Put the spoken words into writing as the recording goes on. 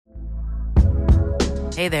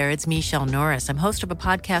Hey there, it's Michelle Norris. I'm host of a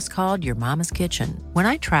podcast called Your Mama's Kitchen. When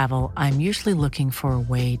I travel, I'm usually looking for a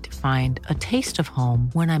way to find a taste of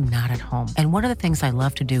home when I'm not at home. And one of the things I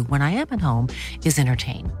love to do when I am at home is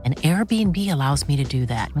entertain. And Airbnb allows me to do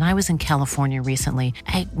that. When I was in California recently,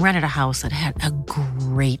 I rented a house that had a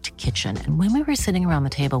great kitchen. And when we were sitting around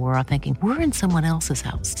the table, we were all thinking, we're in someone else's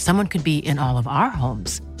house. Someone could be in all of our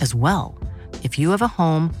homes as well. If you have a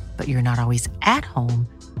home, but you're not always at home,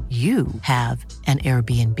 you have an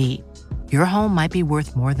Airbnb. Your home might be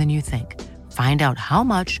worth more than you think. Find out how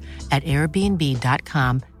much at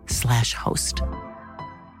airbnb.com/host.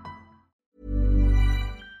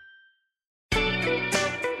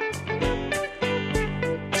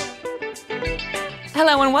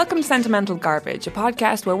 Hello and welcome to Sentimental Garbage, a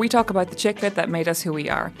podcast where we talk about the chick lit that made us who we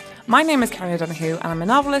are. My name is Carrie O'Donoghue and I'm a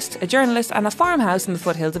novelist, a journalist and a farmhouse in the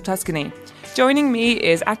foothills of Tuscany. Joining me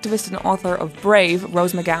is activist and author of Brave,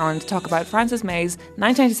 Rose McGowan, to talk about Frances May's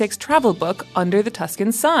 1996 travel book, Under the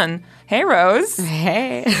Tuscan Sun. Hey, Rose.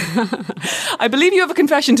 Hey. I believe you have a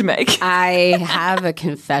confession to make. I have a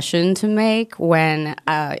confession to make. When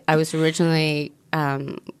I was originally,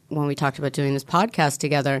 when we talked about doing this podcast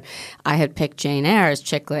together, I had picked Jane Eyre as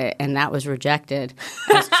chick lit, and that was rejected.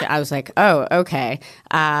 I was like, oh, okay.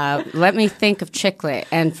 Let me think of chick lit.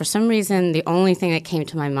 And for some reason, the only thing that came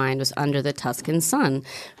to my mind was Under the Tuscan Sun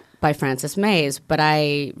by Frances Mayes. But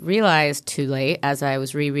I realized too late, as I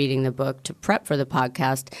was rereading the book to prep for the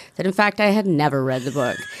podcast, that in fact I had never read the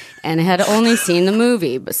book and had only seen the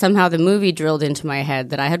movie. But somehow the movie drilled into my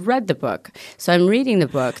head that I had read the book. So I'm reading the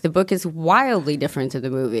book. The book is wildly different to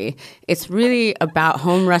the movie. It's really about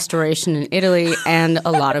home restoration in Italy and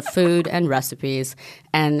a lot of food and recipes.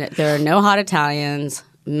 And there are no hot Italians.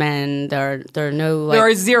 Men, there are no... There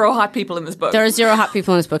are zero hot people in this book. There are zero hot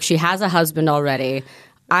people in this book. She has a husband already.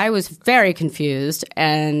 I was very confused,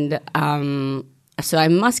 and so I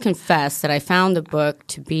must confess that I found the book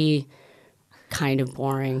to be kind of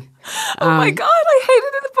boring. Oh my God, I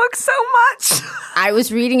hated the book so much. I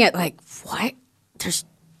was reading it like, what?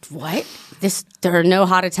 There are no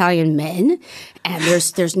hot Italian men, and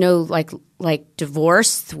there's no like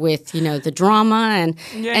divorce with, you know, the drama,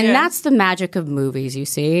 and that's the magic of movies, you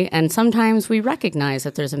see. And sometimes we recognize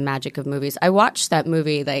that there's a magic of movies. I watch that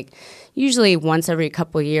movie like usually once every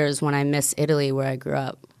couple of years when I miss Italy, where I grew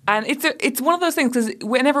up. And it's one of those things, because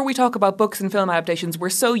whenever we talk about books and film adaptations, we're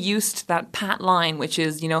so used to that pat line, which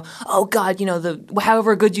is, you know, oh God, you know,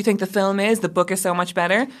 however good you think the film is, the book is so much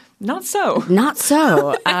better. Not so. Not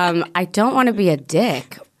so. I don't want to be a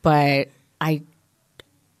dick, but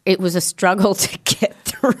it was a struggle to get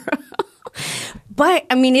through. But,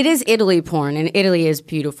 I mean, it is Italy porn, and Italy is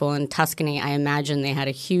beautiful. And Tuscany, I imagine they had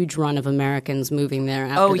a huge run of Americans moving there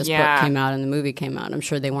after this book came out and the movie came out. I'm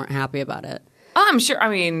sure they weren't happy about it. I'm sure. I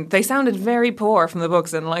mean, they sounded very poor from the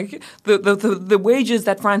books, and like the wages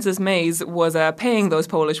that Frances Mayes was paying those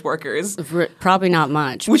Polish workers, probably not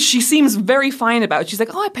much. Which she seems very fine about. She's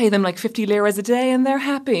like, oh, I pay them like 50 liras a day, and they're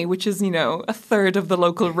happy, which is, you know, a third of the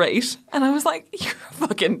local rate. And I was like, you're a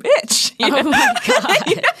fucking bitch. You know? Oh my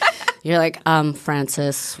God. You're like,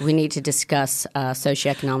 Frances, we need to discuss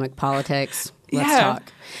socioeconomic politics. Let's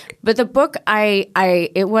talk. But the book,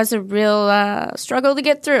 it was a real struggle to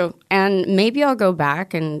get through. And maybe I'll go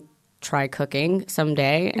back and try cooking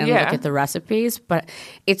someday and look at the recipes. But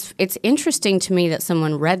it's interesting to me that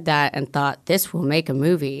someone read that and thought, this will make a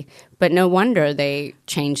movie. But no wonder they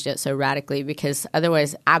changed it so radically, because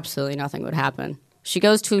otherwise absolutely nothing would happen. She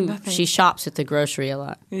shops at the grocery a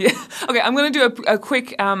lot. Yeah. Okay, I'm going to do a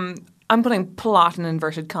quick... I'm putting plot in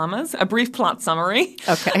inverted commas, a brief plot summary.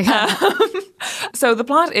 Okay. So the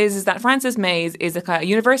plot is that Frances Mayes is a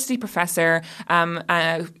university professor in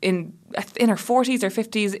her 40s or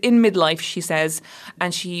 50s, in midlife, she says,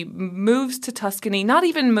 and she moves to Tuscany. Not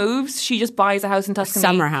even moves, she just buys a house in Tuscany. A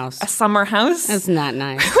summer house. Isn't that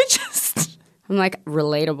nice? I'm like,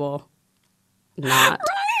 relatable. Not.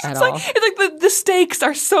 Right. It's like the stakes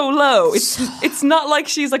are so low. It's not like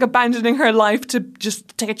she's like abandoning her life to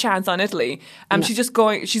just take a chance on Italy. No.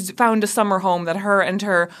 She's found a summer home that her and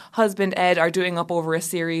her husband Ed are doing up over a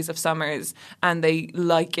series of summers, and they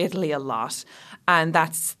like Italy a lot. And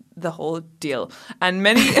that's the whole deal. And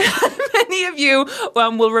many of you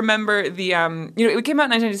will remember the it came out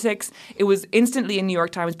in 1996. It was instantly a New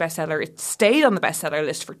York Times bestseller. It stayed on the bestseller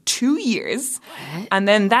list for 2 years. What? And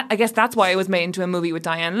then that's why it was made into a movie with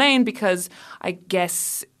Diane Lane, because I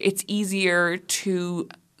guess it's easier to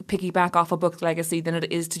piggyback off a book legacy than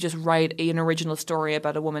it is to just write an original story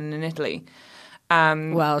about a woman in Italy.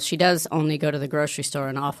 Well, she does only go to the grocery store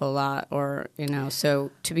an awful lot,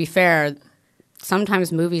 so to be fair,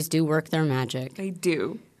 sometimes movies do work their magic. They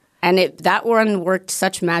do. And that one worked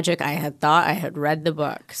such magic. I had thought I had read the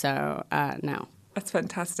book. So, no. That's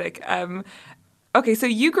fantastic. Okay, so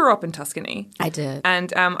you grew up in Tuscany. I did.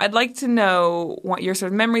 And I'd like to know what your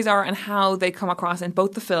sort of memories are and how they come across in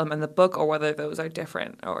both the film and the book, or whether those are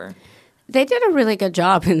different. Or They did a really good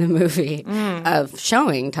job in the movie of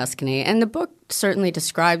showing Tuscany. And the book certainly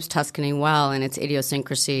describes Tuscany well and its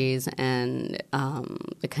idiosyncrasies and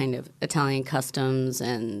the kind of Italian customs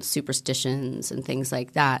and superstitions and things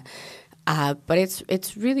like that. But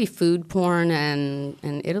it's really food porn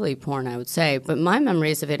and Italy porn, I would say. But my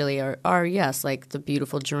memories of Italy are yes, like the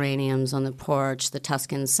beautiful geraniums on the porch, the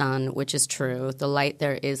Tuscan sun, which is true. The light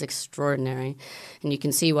there is extraordinary. And you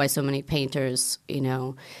can see why so many painters,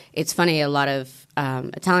 it's funny, a lot of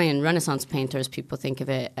Italian Renaissance painters, people think of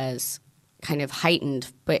it as kind of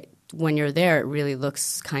heightened. But when you're there, it really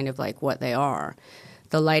looks kind of like what they are.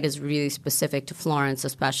 The light is really specific to Florence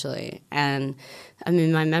especially. And, I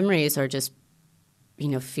mean, my memories are just,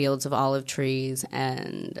 fields of olive trees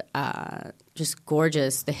and just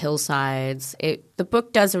gorgeous, the hillsides. The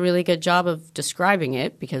book does a really good job of describing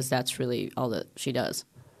it because that's really all that she does.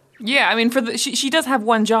 yeah, I mean, she does have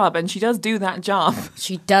one job, and she does do that job.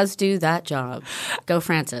 She does do that job. Go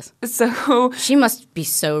Frances. So She must be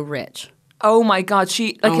so rich. oh my God,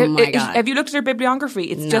 God. Have you looked at her bibliography?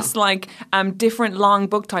 It's just like different long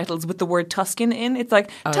book titles with the word Tuscan in. It's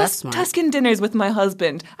like that's smart. Tuscan dinners with my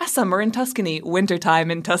husband, a summer in Tuscany,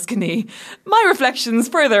 wintertime in Tuscany, my reflections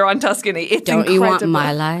further on Tuscany. It's Don't incredible. you want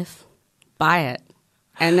my life? Buy it.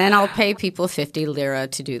 And then I'll pay people 50 lira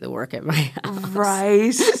to do the work at my house.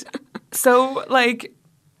 Right. So, like,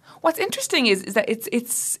 what's interesting is that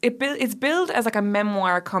it's billed as like a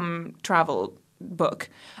memoir come travel book,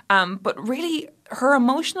 but really her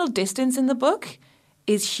emotional distance in the book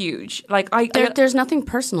is huge. Like, There's nothing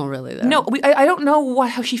personal really there. no, I don't know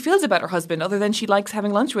how she feels about her husband, other than she likes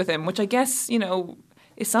having lunch with him, which I guess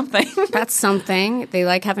is something. That's something. They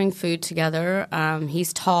like having food together.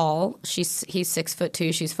 He's tall. He's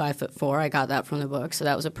 6'2". She's 5'4". I got that from the book, so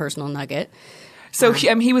that was a personal nugget. So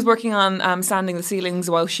he was working on sanding the ceilings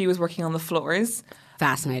while she was working on the floors.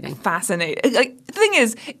 Fascinating. Fascinating. Like, the thing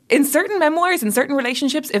is, in certain memoirs, in certain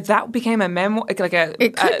relationships, if that became a memoir, it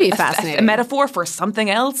could be fascinating. a metaphor for something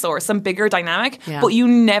else or some bigger dynamic, Yeah. but you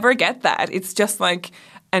never get that. It's just like,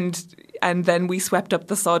 and then we swept up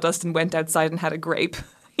the sawdust and went outside and had a grape.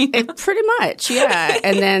 Pretty much, yeah.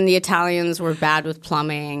 And then the Italians were bad with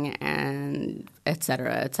plumbing and et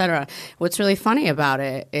cetera, et cetera. What's really funny about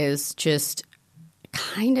it is just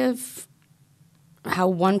kind of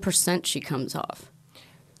how 1% she comes off.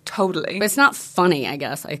 Totally. But it's not funny, I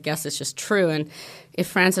guess. I guess it's just true. And if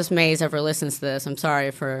Frances Mays ever listens to this, I'm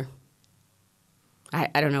sorry for...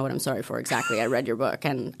 I don't know what I'm sorry for exactly. I read your book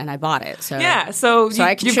and I bought it. So Yeah, so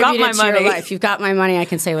I you've got my contributed to your money. life. You've got my money. I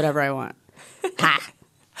can say whatever I want. Ha!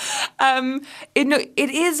 It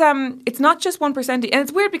is. It's not just 1%, and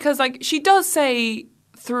it's weird because like she does say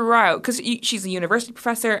throughout, because she's a university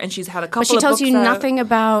professor and she's had a couple. But she of tells books you out. nothing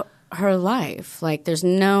about her life. Like there's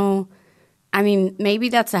no. I mean, maybe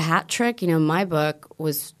that's a hat trick. My book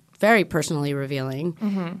was very personally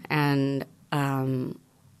revealing, and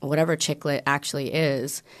whatever chick lit actually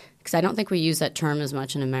is, because I don't think we use that term as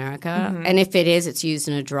much in America, and if it is, it's used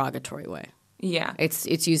in a derogatory way. Yeah, it's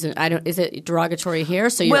used. Is it derogatory here?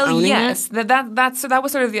 So you're owning yes, it? that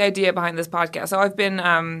was sort of the idea behind this podcast. So I've been.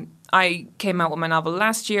 I came out with my novel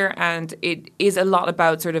last year, and it is a lot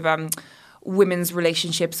about sort of women's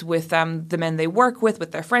relationships with the men they work with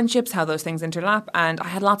their friendships, how those things interlap. And I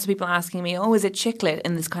had lots of people asking me, oh, is it chick lit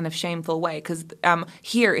in this kind of shameful way? Because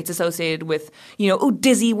here it's associated with,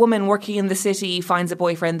 dizzy woman working in the city finds a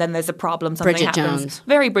boyfriend, then there's a problem, something Bridget happens. Jones.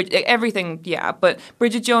 Very everything, yeah. But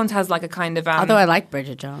Bridget Jones has like a kind of... Although I like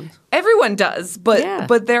Bridget Jones. Everyone does, but Yeah.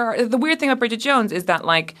 the weird thing about Bridget Jones is that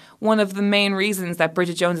like one of the main reasons that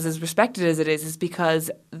Bridget Jones is as respected as it is because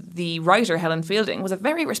the writer Helen Fielding was a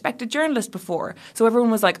very respected journalist before. So everyone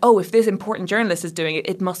was like, oh, if this important journalist is doing it,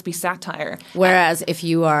 it must be satire. Whereas if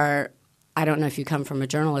you are, I don't know if you come from a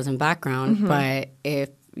journalism background, but if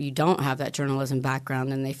you don't have that journalism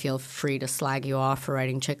background, then they feel free to slag you off for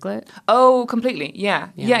writing chick lit. Oh, completely.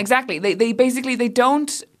 Yeah, exactly. They basically they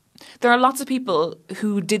don't. There are lots of people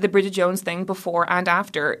who did the Bridget Jones thing before and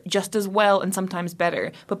after just as well and sometimes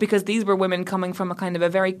better. But because these were women coming from a kind of a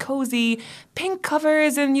very cozy pink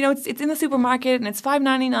covers and, it's in the supermarket and it's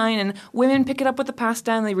 $5.99 and women pick it up with the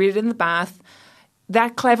pasta and they read it in the bath,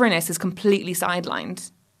 that cleverness is completely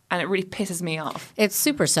sidelined and it really pisses me off. It's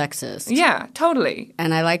super sexist. Yeah, totally.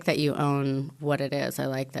 And I like that you own what it is. I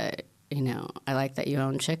like that, I like that you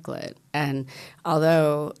own chick lit. And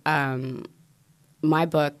although my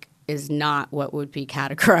book is not what would be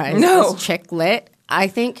categorized No. as chick lit. I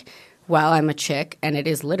think, well, I'm a chick and it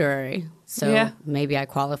is literary, so maybe I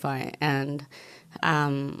qualify. And,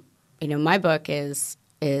 my book is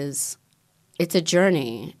it's a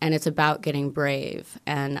journey and it's about getting brave.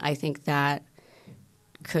 And I think that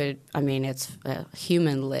it's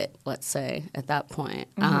human lit, let's say, at that point.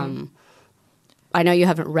 I know you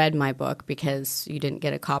haven't read my book because you didn't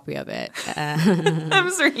get a copy of it. I'm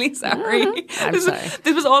really sorry. I'm sorry.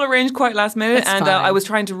 This was all arranged quite last minute, It's and fine. I was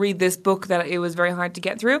trying to read this book that it was very hard to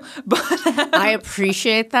get through. But I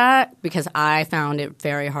appreciate that because I found it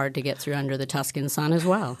very hard to get through Under the Tuscan Sun as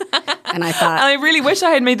well. And I thought, and I really wish I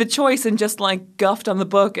had made the choice and just like guffed on the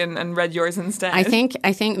book and read yours instead. I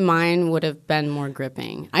think mine would have been more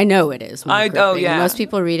gripping. I know it is more gripping. Oh, yeah. Most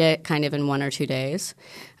people read it kind of in 1 or 2 days.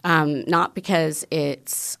 Not because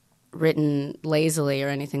it's written lazily or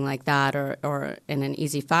anything like that or in an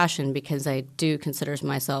easy fashion, because I do consider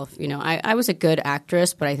myself, I was a good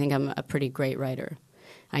actress, but I think I'm a pretty great writer.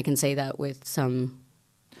 I can say that with some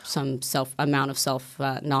amount of self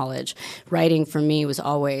knowledge. Writing for me was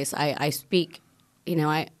always, I speak,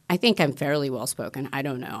 I think I'm fairly well spoken. I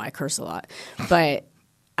don't know. I curse a lot. But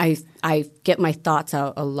I get my thoughts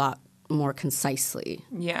out a lot more concisely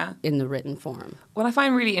in the written form. What I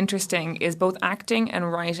find really interesting is both acting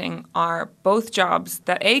and writing are both jobs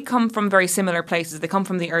that A, come from very similar places. They come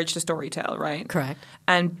from the urge to storytell, right? Correct.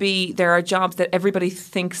 And B, there are jobs that everybody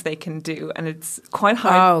thinks they can do, and it's quite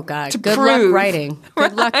hard Oh, God. to Good prove. luck writing.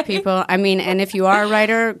 Good luck, people. I mean, and if you are a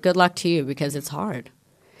writer, good luck to you because it's hard.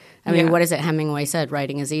 I mean, what is it Hemingway said?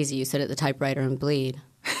 Writing is easy. You sit at the typewriter and bleed.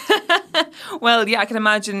 Well, yeah, I can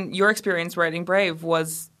imagine your experience writing Brave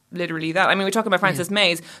was literally that. I mean, we're talking about Frances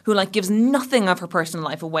Mays, who gives nothing of her personal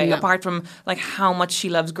life away apart from how much she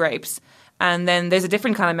loves grapes. And then there's a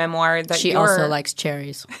different kind of memoir that she also likes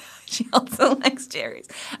cherries. She also likes cherries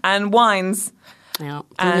and wines. Yeah,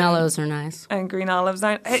 Brunellos are nice. And green olives.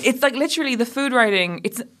 It's literally the food writing.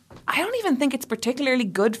 I don't even think it's particularly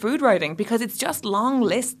good food writing because it's just long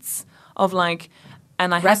lists of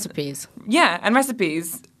recipes. And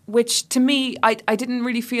recipes, which to me, I didn't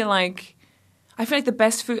really feel like. I feel like the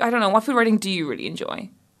best food. I don't know. What food writing do you really enjoy?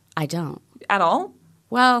 I don't. At all?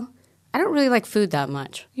 Well, I don't really like food that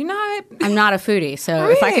much. You're not? I'm not a foodie, so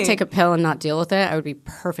if I could take a pill and not deal with it, I would be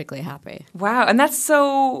perfectly happy. Wow, and that's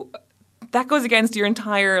so. That goes against your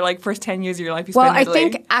entire first 10 years of your life you spent in Italy. Well,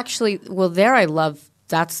 I think actually, there I love.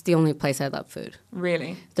 That's the only place I love food.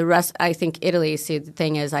 Really? The rest, I think Italy, see, the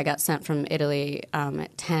thing is I got sent from Italy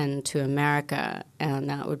at 10 to America, and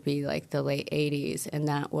that would be the late 80s, and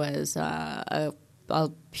that was a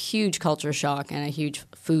huge culture shock and a huge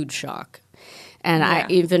food shock. And I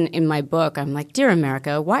even in my book, I'm like, dear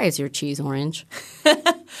America, why is your cheese orange?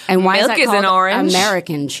 And why Milk is that called orange?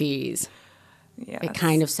 American cheese? Yeah, it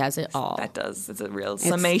kind of says it all. That does. It's a real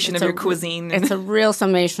summation of your cuisine. It's a real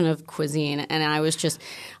summation of cuisine. And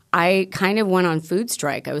I kind of went on food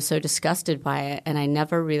strike. I was so disgusted by it. And I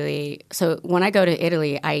never really – so when I go to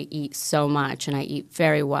Italy, I eat so much and I eat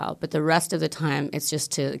very well. But the rest of the time, it's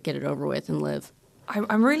just to get it over with and live.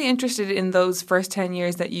 I'm really interested in those first 10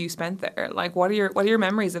 years that you spent there. What are your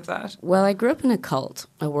memories of that? Well, I grew up in a cult,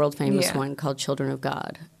 a world famous one called Children of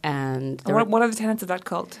God, and what are the tenets of that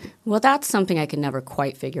cult? Well, that's something I could never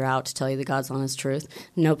quite figure out, to tell you the God's honest truth.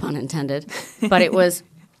 No pun intended. But it was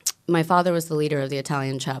my father was the leader of the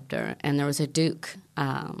Italian chapter, and there was a duke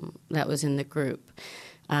that was in the group,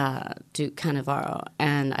 Duke Cannavaro,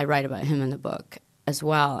 and I write about him in the book as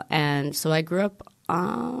well. And so I grew up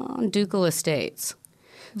on ducal estates.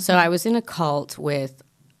 So I was in a cult with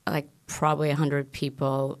probably 100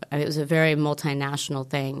 people. It was a very multinational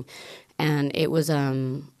thing, and it was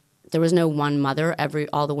there was no one mother.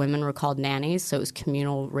 All the women were called nannies, so it was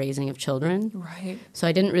communal raising of children. Right. So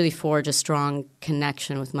I didn't really forge a strong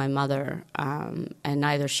connection with my mother, and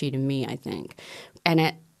neither she to me, I think.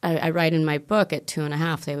 And I write in my book at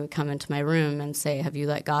 2.5, they would come into my room and say, have you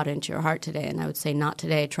let God into your heart today? And I would say, not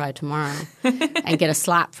today, try tomorrow, and get a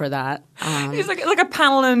slap for that. It's like a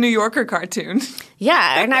panel in a New Yorker cartoon.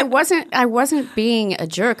 Yeah, and I wasn't being a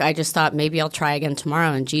jerk. I just thought maybe I'll try again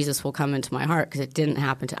tomorrow and Jesus will come into my heart, because it didn't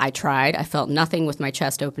happen. I tried. I felt nothing with my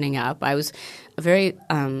chest opening up. I was a very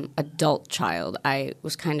adult child. I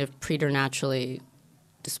was kind of preternaturally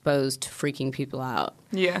disposed to freaking people out.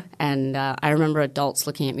 Yeah. And I remember adults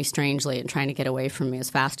looking at me strangely and trying to get away from me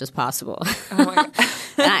as fast as possible. Oh my God.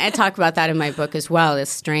 And I talk about that in my book as well,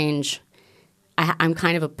 this strange I'm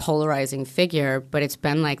kind of a polarizing figure, but it's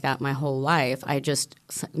been like that my whole life. I just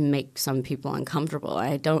make some people uncomfortable.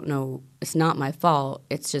 I don't know. It's not my fault.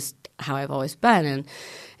 It's just how I've always been.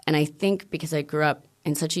 And I think because I grew up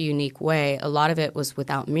in such a unique way. A lot of it was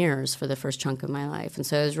without mirrors for the first chunk of my life. And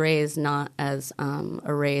so I was raised not as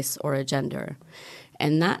a race or a gender.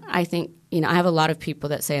 And that, I think, I have a lot of people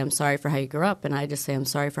that say, I'm sorry for how you grew up. And I just say, I'm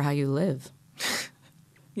sorry for how you live.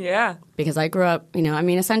 Yeah. Because I grew up,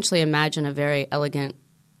 essentially imagine a very elegant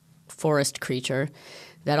forest creature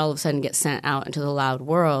that all of a sudden gets sent out into the loud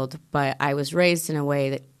world. But I was raised in a way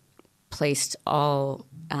that placed all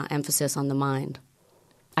emphasis on the mind.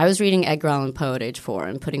 I was reading Edgar Allan Poe at age 4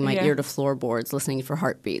 and putting my ear to floorboards, listening for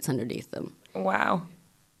heartbeats underneath them. Wow.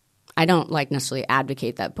 I don't necessarily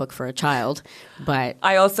advocate that book for a child, but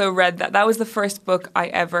I also read that. That was the first book I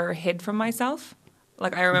ever hid from myself.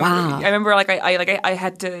 I remember. Wow. I remember. I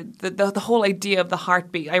had to the whole idea of the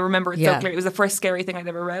heartbeat. I remember it so clearly. It was the first scary thing I'd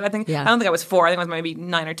ever read. I don't think I was 4. I think I was maybe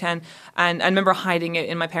 9 or 10. And I remember hiding it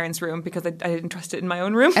in my parents' room because I didn't trust it in my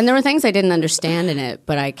own room. And there were things I didn't understand in it,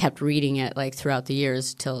 but I kept reading it throughout the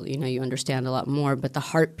years till you understand a lot more. But the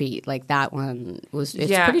heartbeat, that one it's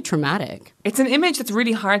pretty traumatic. It's an image that's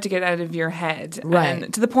really hard to get out of your head, right?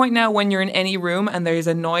 And to the point now, when you're in any room and there's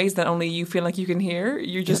a noise that only you feel like you can hear,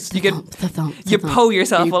 you poe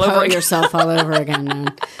yourself all over again. yourself all over again,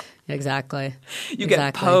 man. Exactly. You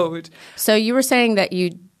get poed. So you were saying that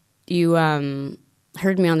you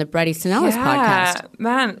heard me on the Bret Easton Ellis podcast.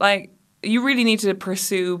 Man, you really need to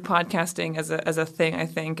pursue podcasting as a thing, I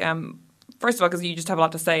think. First of all, because you just have a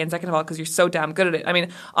lot to say, and second of all, because you're so damn good at it. I mean,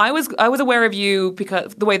 I was aware of you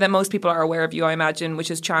because the way that most people are aware of you, I imagine, which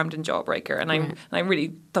is Charmed and Jawbreaker, and I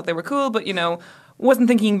really thought they were cool, but wasn't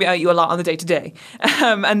thinking about you a lot on the day-to-day.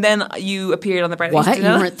 And then you appeared on the Bret Easton Ellis.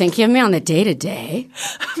 What? You weren't thinking of me on the day-to-day?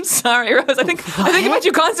 I'm sorry, Rose. I think about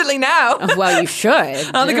you constantly now. Well, you should.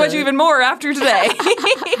 I'll think about you even more after today.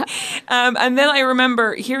 And then I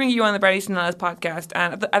remember hearing you on the Bret Easton Ellis podcast.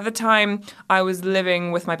 And at the time, I was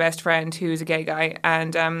living with my best friend who's a gay guy.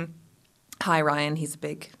 And hi, Ryan. He's a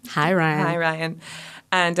big... Hi, Ryan. Hi, Ryan.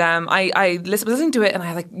 And I was listening to it, and I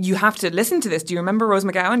was like, you have to listen to this. Do you remember Rose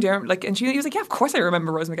McGowan? And he was like, yeah, of course I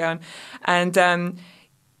remember Rose McGowan. And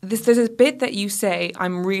there's a bit that you say,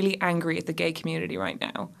 I'm really angry at the gay community right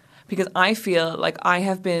now. Because I feel like I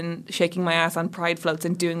have been shaking my ass on pride floats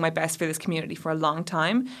and doing my best for this community for a long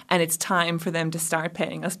time, and it's time for them to start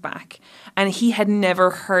paying us back. And he had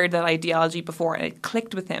never heard that ideology before, and it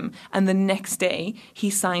clicked with him. And the next day, he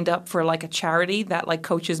signed up for a charity that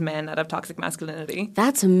coaches men out of toxic masculinity.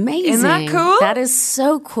 That's amazing. Isn't that cool? That is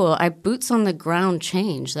so cool. Boots on the ground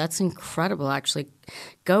change. That's incredible, actually.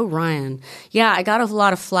 Go, Ryan. Yeah, I got a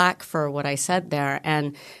lot of flack for what I said there,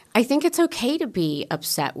 and I think it's okay to be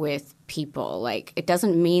upset with people. It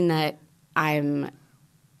doesn't mean that I'm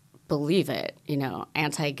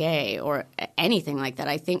anti-gay or anything like that.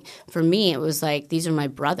 I think for me, it was these are my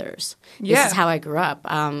brothers. Yeah. This is how I grew up.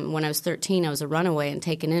 When I was 13, I was a runaway and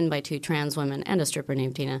taken in by 2 trans women and a stripper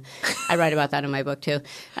named Tina. I write about that in my book too.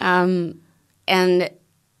 And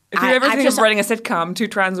if you ever think of writing a sitcom, 2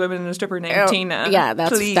 trans women and a stripper named Tina, yeah,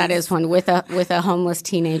 that is one with a homeless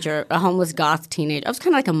teenager, a homeless goth teenager. I was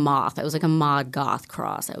kind of like a moth. It was like a mod goth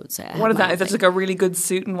cross, I would say. What is that? Is that just a really good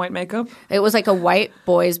suit and white makeup? It was a white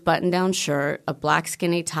boy's button-down shirt, a black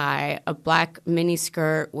skinny tie, a black mini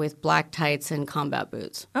skirt with black tights and combat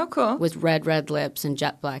boots. Oh, cool. With red lips and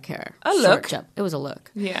jet black hair. A look. It was a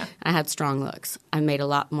look. Yeah. I had strong looks. I made a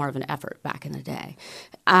lot more of an effort back in the day.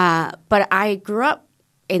 But I grew up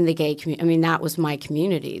in the gay community. I mean, that was my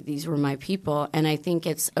community. These were my people. And I think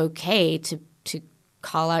it's okay to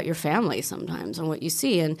call out your family sometimes on what you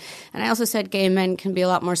see. And I also said gay men can be a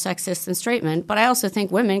lot more sexist than straight men, but I also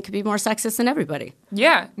think women can be more sexist than everybody.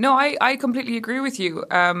 Yeah. No, I completely agree with you.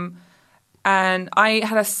 And I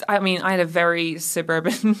had a very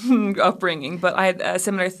suburban upbringing, but I had a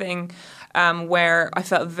similar thing where I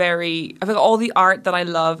felt all the art that I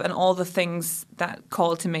love and all the things that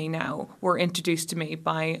call to me now were introduced to me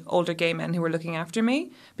by older gay men who were looking after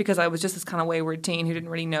me, because I was just this kind of wayward teen who didn't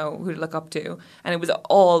really know who to look up to. And it was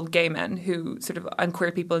all gay men who and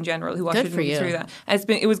queer people in general who ushered me through that. And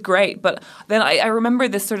it was great. But then I remember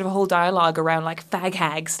this sort of whole dialogue around fag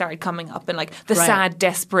hags started coming up, and the sad,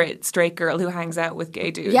 desperate straight girl who hangs out with gay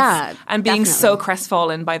dudes. Yeah, and being so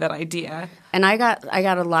crestfallen by that idea. And I got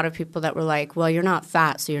a lot of people that were like, well, you're not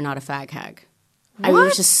fat, so you're not a fag hag. What? I mean, it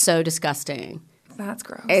was just so disgusting. That's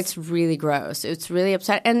gross. It's really gross. It's really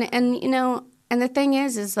upsetting. And the thing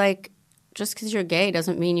is just because you're gay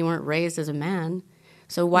doesn't mean you weren't raised as a man.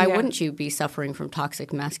 So why wouldn't you be suffering from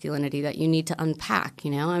toxic masculinity that you need to unpack, I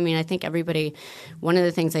mean, I think everybody, one of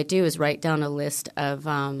the things I do is write down a list of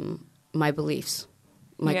my beliefs.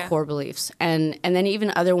 My core beliefs. And then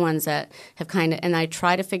even other ones that have and I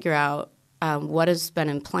try to figure out what has been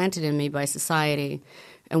implanted in me by society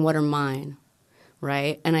and what are mine.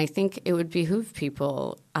 right? And I think it would behoove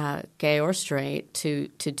people, gay or straight, to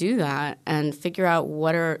do that and figure out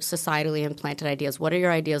what are societally implanted ideas. What are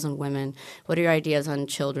your ideas on women? What are your ideas on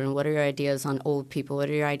children? What are your ideas on old people? What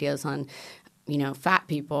are your ideas on fat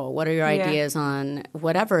people? What are your ideas on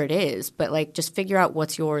whatever it is? But like, just figure out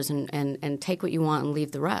what's yours and take what you want and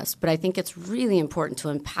leave the rest. But I think it's really important to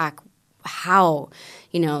unpack how,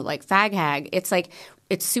 like fag hag, it's like,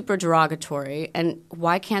 it's super derogatory. And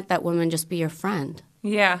why can't that woman just be your friend?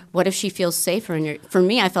 Yeah. What if she feels safer for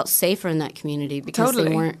me, I felt safer in that community because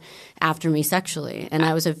they weren't after me sexually. And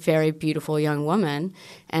I was a very beautiful young woman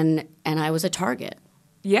and I was a target.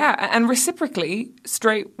 Yeah, and reciprocally,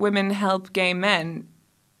 straight women help gay men.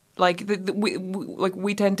 Like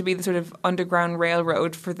we tend to be the sort of underground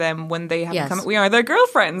railroad for them when they have come. We are their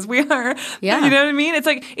girlfriends. We are, you know what I mean? It's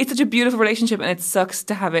like it's such a beautiful relationship, and it sucks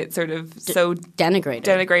to have it sort of so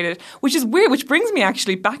denigrated, which is weird. Which brings me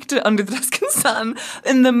actually back to Under the Tuscan Sun.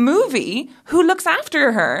 In the movie, who looks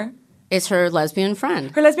after her? Is her lesbian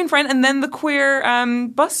friend. Her lesbian friend, and then the queer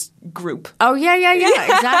bus group. Oh, yeah,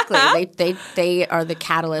 exactly. They are the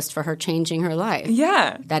catalyst for her changing her life.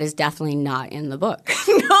 Yeah. That is definitely not in the book.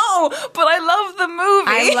 No, but I love the movie.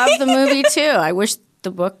 I love the movie, too. I wish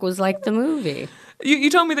the book was like the movie. You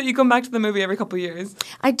told me that you come back to the movie every couple of years.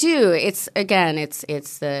 I do. It's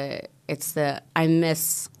the I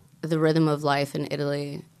miss the rhythm of life in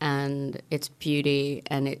Italy and its beauty,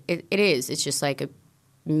 and it is. It's just like a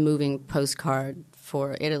moving postcard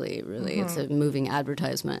for Italy, really. Mm-hmm. It's a moving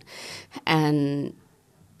advertisement. And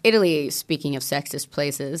Italy, speaking of sexist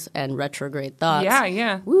places and retrograde thoughts.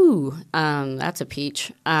 Yeah. Woo, that's a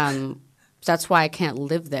peach. That's why I can't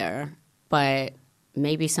live there. But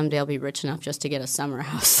maybe someday I'll be rich enough just to get a summer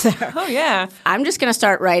house there. Oh, yeah. I'm just going to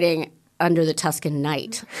start writing Under the Tuscan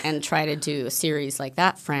Night and try to do a series like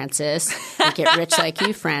that, Frances. And get rich like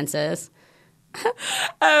you, Frances.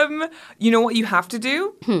 You know what you have to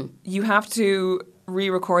do? You have to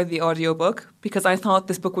re-record the audiobook because I thought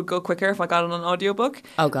this book would go quicker if I got it on audiobook.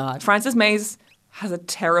 Oh, God. Frances Mays has a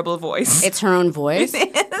terrible voice. It's her own voice?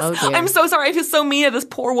 It is. Oh, dear. I'm so sorry. I feel so mean at this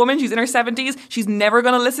poor woman. She's in her 70s. She's never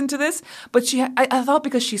going to listen to this. But I thought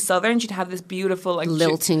because she's Southern, she'd have this beautiful... like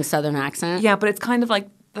lilting Southern accent? Yeah, but it's kind of like...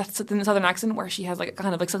 That's in the Southern accent where she has like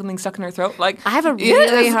kind of like something stuck in her throat. Like I have a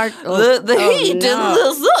really hard the heat in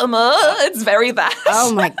the summer. It's very that.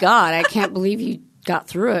 Oh my God! I can't believe you got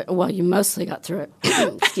through it. Well, you mostly got through it.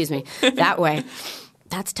 Excuse me. That way.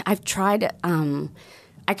 I've tried. I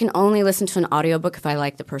can only listen to an audiobook if I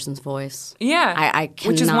like the person's voice. Yeah, I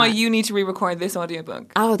cannot. Which is why you need to re-record this audiobook.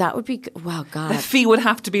 Oh, that would be wow, God. The fee would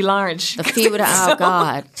have to be large. The fee would. Oh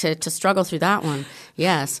God, to struggle through that one.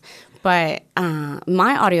 Yes. But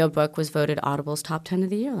my audiobook was voted Audible's top 10 of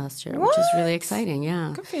the year last year, which is really exciting,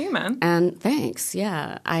 yeah. Good for you, man. And thanks,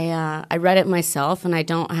 yeah. I read it myself, and I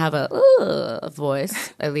don't have a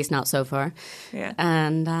voice, at least not so far. Yeah.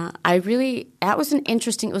 And that was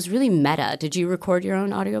it was really meta. Did you record your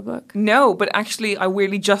own audiobook? No, but actually I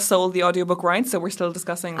weirdly just sold the audiobook rights, so we're still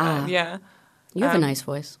discussing that, yeah. You have a nice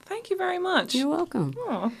voice. Thank you very much. You're welcome.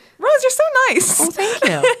 Oh. Rose, you're so nice. Oh, thank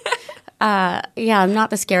you. Yeah, I'm not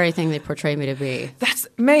the scary thing they portray me to be.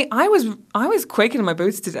 I was quaking in my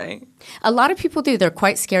boots today. A lot of people do. They're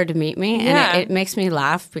quite scared to meet me, yeah. and it makes me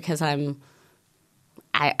laugh because I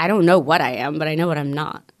don't know what I am, but I know what I'm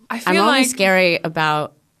not. I'm only scary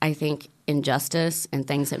about, I think, injustice and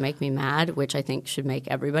things that make me mad, which I think should make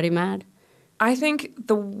everybody mad. I think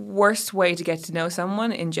the worst way to get to know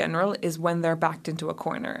someone in general is when they're backed into a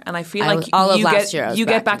corner, and I feel like you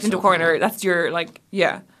get backed into a corner. That's your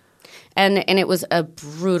yeah. And it was a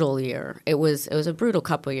brutal year. It was a brutal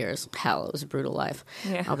couple of years. Hell, it was a brutal life.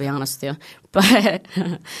 Yeah. I'll be honest with you. But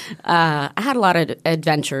I had a lot of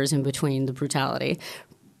adventures in between the brutality.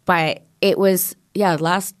 But it was the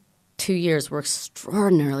last 2 years were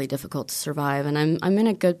extraordinarily difficult to survive, and I'm in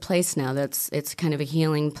a good place now. It's kind of a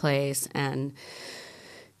healing place, and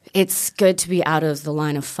it's good to be out of the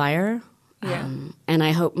line of fire. Yeah. And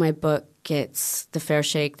I hope my book gets the fair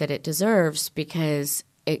shake that it deserves because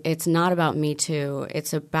it's not about Me Too.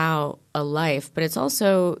 It's about a life, but it's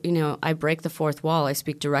also, I break the fourth wall. I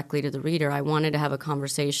speak directly to the reader. I wanted to have a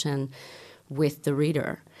conversation with the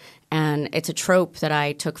reader. And it's a trope that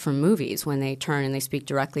I took from movies when they turn and they speak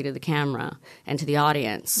directly to the camera and to the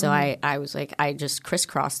audience. So I was like, I just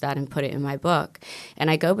crisscrossed that and put it in my book.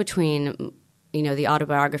 And I go between, the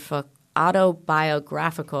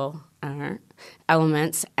autobiographical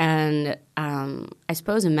elements and I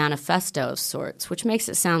suppose a manifesto of sorts, which makes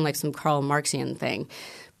it sound like some Karl Marxian thing.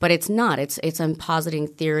 But it's not. It's I'm positing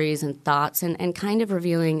theories and thoughts and kind of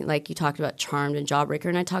revealing, like you talked about Charmed and Jawbreaker,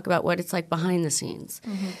 and I talk about what it's like behind the scenes.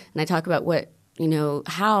 Mm-hmm. And I talk about what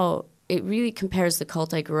how it really compares the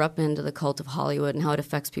cult I grew up in to the cult of Hollywood and how it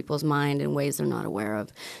affects people's mind in ways they're not aware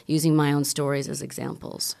of, using my own stories as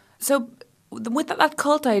examples. So with that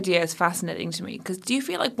cult idea is fascinating to me, because do you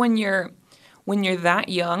feel like when you're that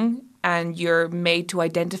young and you're made to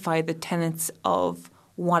identify the tenets of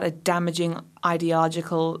what a damaging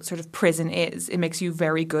ideological sort of prison is, it makes you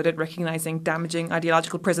very good at recognizing damaging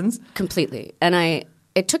ideological prisons? Completely. And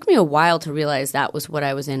it took me a while to realize that was what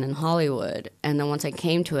I was in Hollywood. And then once I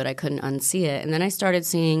came to it, I couldn't unsee it. And then I started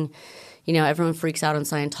seeing, everyone freaks out on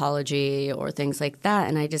Scientology or things like that.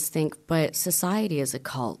 And I just think, but society is a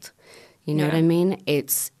cult. You know what I mean?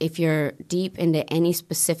 It's, if you're deep into any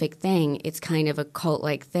specific thing, it's kind of a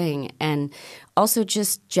cult-like thing. And also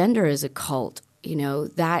just gender is a cult.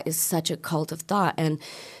 That is such a cult of thought. And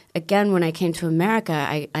again, when I came to America,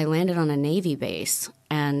 I landed on a Navy base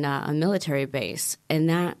and a military base, and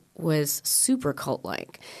that was super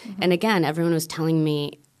cult-like. Mm-hmm. And again, everyone was telling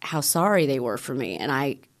me how sorry they were for me. And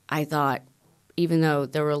I thought, even though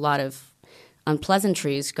there were a lot of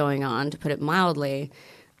unpleasantries going on, to put it mildly,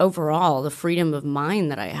 overall, the freedom of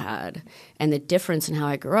mind that I had and the difference in how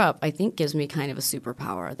I grew up, I think gives me kind of a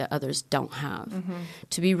superpower that others don't have. Mm-hmm.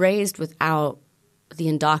 To be raised without the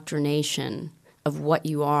indoctrination of what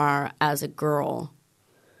you are as a girl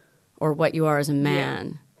or what you are as a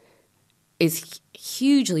man is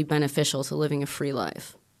hugely beneficial to living a free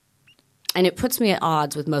life. And it puts me at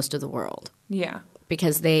odds with most of the world. Yeah.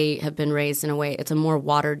 Because they have been raised in a way, it's a more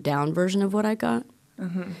watered down version of what I got.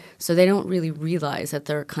 Mm-hmm. So they don't really realize that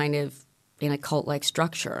they're kind of in a cult-like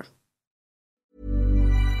structure.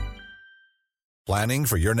 Planning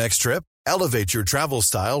for your next trip? Elevate your travel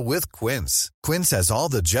style with Quince. Quince has all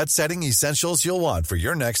the jet-setting essentials you'll want for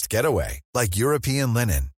your next getaway, like European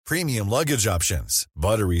linen, premium luggage options,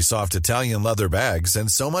 buttery soft Italian leather bags,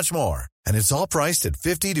 and so much more. And it's all priced at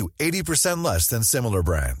 50 to 80% less than similar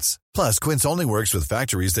brands. Plus, Quince only works with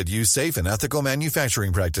factories that use safe and ethical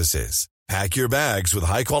manufacturing practices. Pack your bags with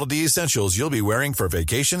high-quality essentials you'll be wearing for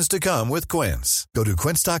vacations to come with Quince. Go to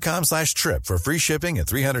quince.com/trip for free shipping and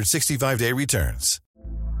 365-day returns.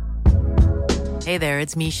 Hey there,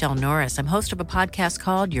 it's Michelle Norris. I'm host of a podcast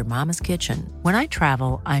called Your Mama's Kitchen. When I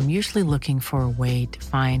travel, I'm usually looking for a way to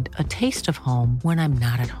find a taste of home when I'm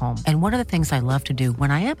not at home. And one of the things I love to do when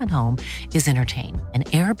I am at home is entertain. And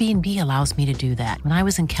Airbnb allows me to do that. When I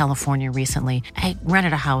was in California recently, I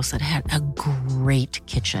rented a house that had a great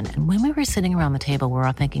kitchen. And when we were sitting around the table, we were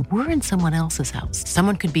all thinking, we're in someone else's house.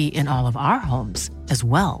 Someone could be in all of our homes as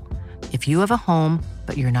well. If you have a home,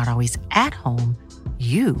 but you're not always at home,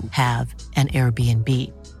 you have an Airbnb.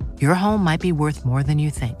 Your home might be worth more than you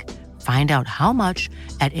think. Find out how much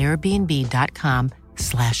at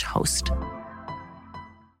airbnb.com/host.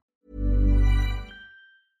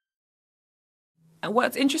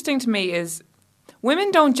 What's interesting to me is women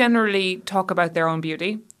don't generally talk about their own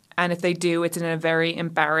beauty. And if they do, it's in a very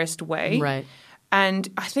embarrassed way. Right. And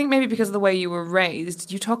I think maybe because of the way you were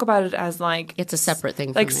raised, you talk about it as like... It's a separate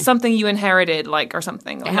thing for like me. Something you inherited, like, or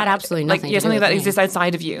something. It had absolutely nothing to do with something that me. exists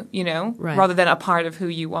outside of you, Right. rather than a part of who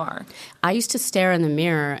you are. I used to stare in the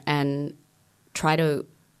mirror and try to...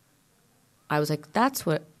 I was like, that's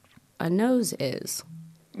what a nose is.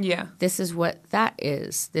 Yeah. This is what that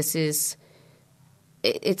is. This is...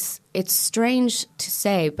 It's strange to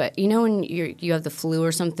say, but when you have the flu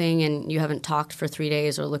or something and you haven't talked for 3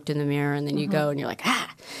 days or looked in the mirror and then you go and you're like,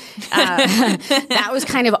 that was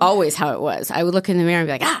kind of always how it was. I would look in the mirror and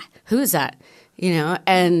be like, who is that?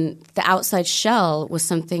 And the outside shell was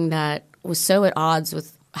something that was so at odds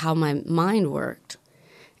with how my mind worked.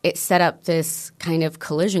 It set up this kind of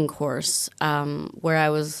collision course where I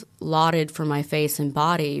was lauded for my face and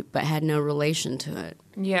body but had no relation to it.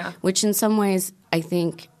 Yeah. Which in some ways I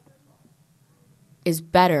think is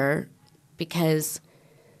better because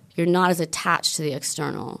you're not as attached to the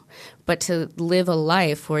external. But to live a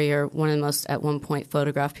life where you're one of the most, at one point,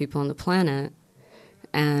 photographed people on the planet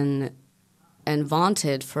and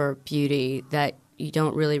vaunted for beauty that you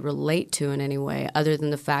don't really relate to in any way other than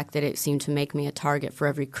the fact that it seemed to make me a target for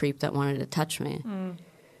every creep that wanted to touch me.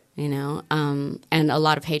 And a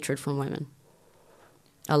lot of hatred from women.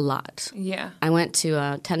 A lot. Yeah. I went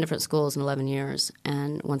to 10 different schools in 11 years,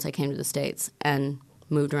 and once I came to the States and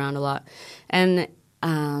moved around a lot. And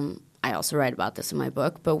I also write about this in my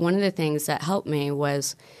book, but one of the things that helped me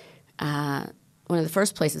was one of the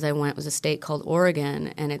first places I went was a state called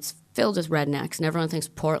Oregon, and it's filled with rednecks, and everyone thinks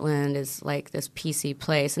Portland is like this PC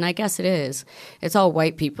place, and I guess it is. It's all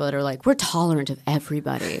white people that are like, we're tolerant of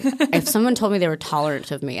everybody. If someone told me they were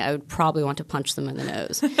tolerant of me, I would probably want to punch them in the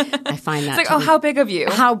nose. I find that it's like, how big of you?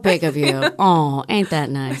 How big of you? Oh, ain't that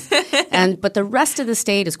nice? But the rest of the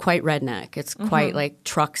state is quite redneck. It's quite like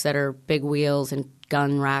trucks that are big wheels and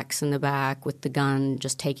gun racks in the back with the gun,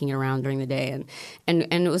 just taking it around during the day. And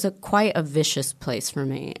it was quite a vicious place for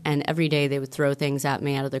me. And every day they would throw things at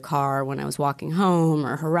me out of the car when I was walking home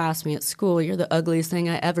or harass me at school. You're the ugliest thing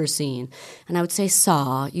I ever seen. And I would say,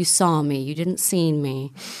 you saw me. You didn't seen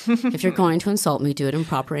me. If you're going to insult me, do it in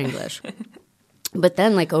proper English. But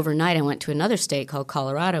then, like, overnight, I went to another state called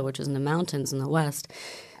Colorado, which is in the mountains in the West.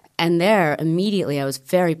 And there, immediately, I was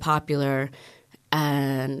very popular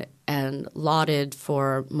and lauded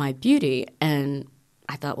for my beauty. And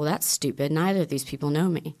I thought, well, that's stupid. Neither of these people know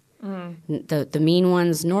me. The mean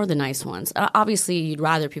ones nor the nice ones. Obviously, you'd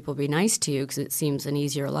rather people be nice to you because it seems an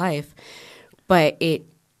easier life. But it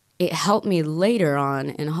helped me later on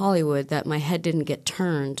in Hollywood that my head didn't get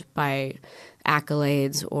turned by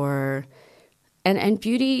accolades or – and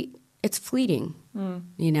beauty, it's fleeting.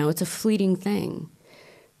 You know, it's a fleeting thing.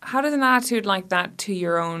 How does an attitude like that to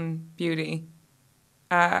your own beauty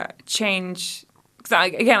change? Because I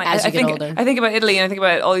think about Italy and I think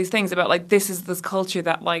about all these things about like this culture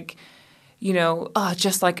that like, you know,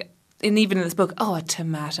 just like, and even in this book, a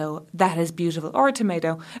tomato, that is beautiful, or a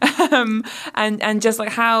tomato, and just like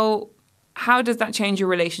how does that change your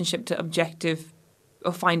relationship to objective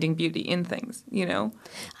of finding beauty in things? You know,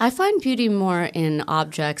 I find beauty more in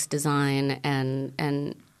objects, design,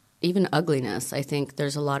 and even ugliness. I think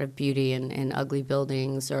there's a lot of beauty in ugly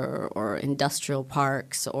buildings or industrial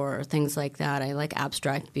parks or things like that. I like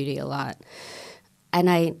abstract beauty a lot. And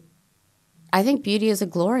I think beauty is a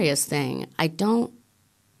glorious thing. I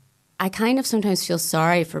kind of sometimes feel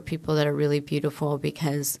sorry for people that are really beautiful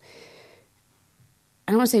because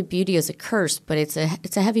I don't want to say beauty is a curse, but it's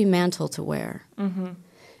a heavy mantle to wear.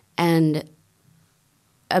 And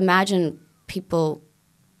imagine people...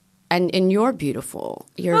 And you're beautiful.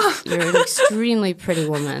 You're an extremely pretty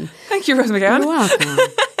woman. Thank you, Rose McGowan. You're welcome.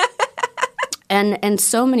 And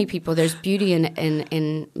so many people. There's beauty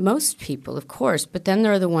in most people, of course. But then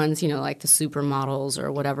there are the ones, you know, like the supermodels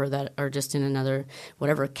or whatever that are just in another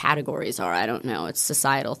whatever categories are. I don't know. It's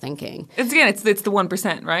societal thinking. It's the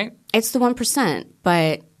 1%, right? It's the 1%.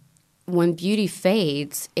 But when beauty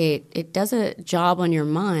fades, it does a job on your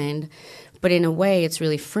mind. But in a way, it's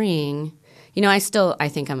really freeing. You know, I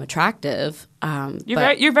think I'm attractive.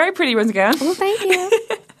 You're very pretty, Rose McGowan. Well, thank you.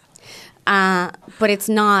 But it's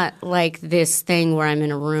not like this thing where I'm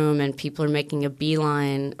in a room and people are making a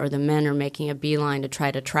beeline or the men are making a beeline to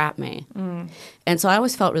try to trap me. And so I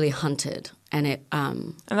always felt really hunted. And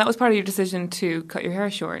that was part of your decision to cut your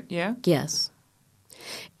hair short, yeah? Yes.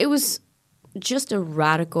 It was just a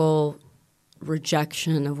radical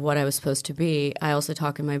rejection of what I was supposed to be. I also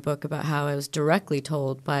talk in my book about how I was directly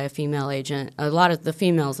told by a female agent. A lot of the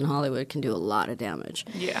females in Hollywood can do a lot of damage.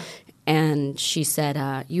 Yeah. And she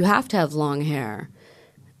said, you have to have long hair.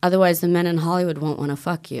 Otherwise, the men in Hollywood won't want to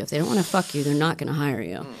fuck you. If they don't want to fuck you, they're not going to hire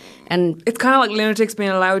you. And it's kind of like lunatics being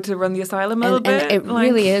allowed to run the asylum a little bit. And it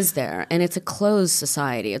really is there. And it's a closed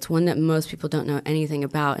society. It's one that most people don't know anything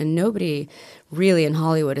about. And nobody really in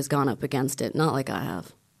Hollywood has gone up against it. Not like I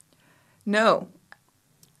have. No.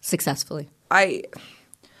 Successfully. At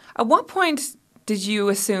what point did you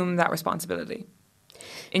assume that responsibility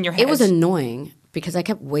in your head? It was annoying because I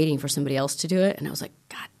kept waiting for somebody else to do it. And I was like,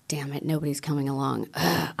 God damn it, nobody's coming along.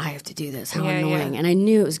 I have to do this. How annoying. Yeah. And I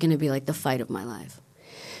knew it was going to be like the fight of my life.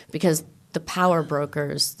 Because the power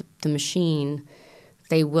brokers, the machine,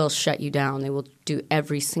 they will shut you down. They will do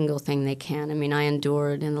every single thing they can. I mean, I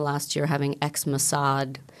endured in the last year having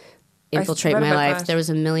ex-Mossad infiltrate my life. That. There was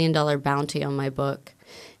 $1 million bounty on my book,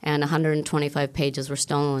 and 125 pages were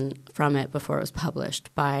stolen from it before it was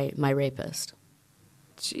published by my rapist.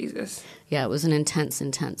 Jesus. Yeah, it was an intense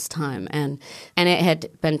time. And it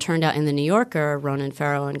had been turned out in The New Yorker. Ronan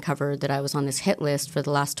Farrow uncovered that I was on this hit list for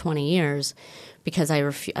the last 20 years because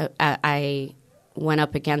I went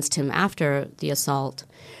up against him after the assault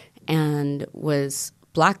and was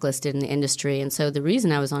blacklisted in the industry. And so the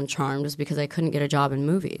reason I was on Charmed was because I couldn't get a job in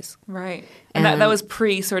movies. Right. And that was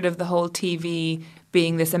pre sort of the whole TV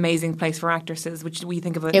being this amazing place for actresses, which we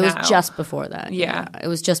think of it now. It was just before that. Yeah. It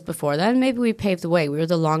was just before that. And maybe we paved the way. We were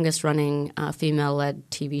the longest running female-led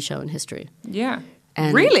TV show in history. Yeah.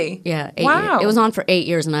 And really? Yeah. 8 wow. years. It was on for 8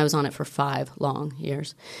 years, and I was on it for 5 long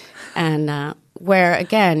years. And where,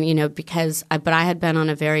 again, you know, but I had been on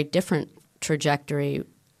a very different trajectory.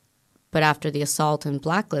 But after the assault and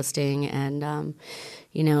blacklisting, and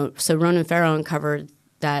you know, so Ronan Farrow uncovered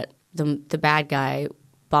that the bad guy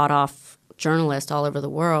bought off journalists all over the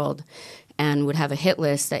world, and would have a hit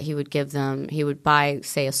list that he would give them. He would buy,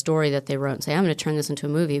 say, a story that they wrote and say, I'm going to turn this into a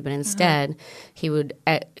movie. But instead, he would,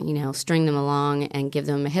 string them along and give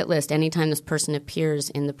them a hit list. Anytime this person appears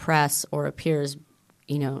in the press or appears,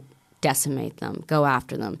 decimate them, go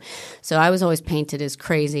after them. So I was always painted as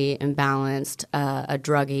crazy, imbalanced, a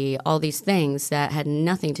druggie, all these things that had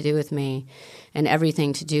nothing to do with me and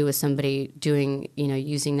everything to do with somebody doing,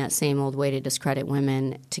 using that same old way to discredit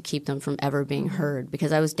women to keep them from ever being heard,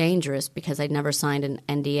 because I was dangerous, because I'd never signed an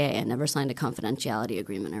NDA. I never signed a confidentiality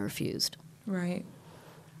agreement. I refused. Right.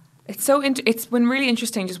 It's it's been really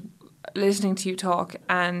interesting just listening to you talk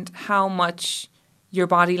and how much your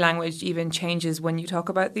body language even changes when you talk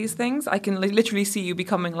about these things. I can literally see you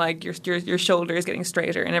becoming like your shoulders getting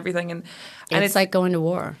straighter and everything, and it's like going to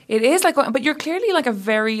war. It is like, but you're clearly like a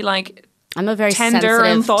very I'm a very tender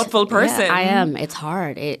and thoughtful person. Yeah, I am. It's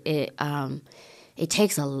hard. It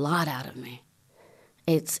takes a lot out of me.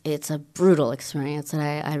 It's a brutal experience, and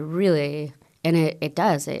I really, and it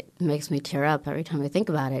does. It makes me tear up every time I think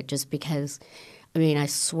about it. Just because, I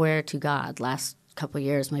swear to God, last couple of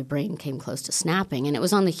years my brain came close to snapping, and it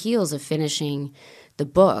was on the heels of finishing the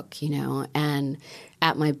book, and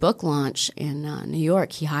at my book launch in New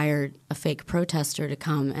York, he hired a fake protester to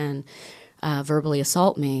come and verbally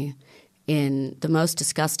assault me in the most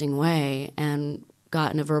disgusting way, and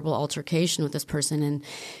got in a verbal altercation with this person, and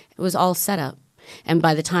it was all set up. And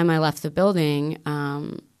by the time I left the building,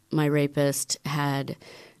 my rapist had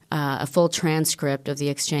a full transcript of the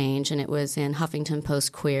exchange, and it was in Huffington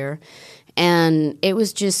Post Queer. And it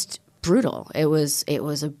was just brutal. It was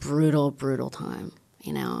a brutal, brutal time.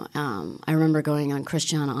 I remember going on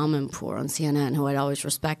Christiane Amanpour on CNN, who I'd always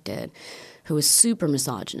respected, who was super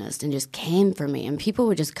misogynist and just came for me. And people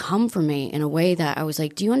would just come for me in a way that I was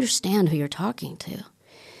like, do you understand who you're talking to?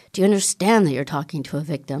 Do you understand that you're talking to a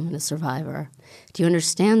victim and a survivor? Do you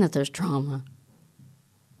understand that there's trauma?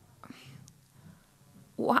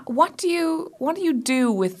 What do you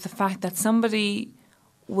do with the fact that somebody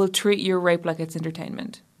will treat your rape like it's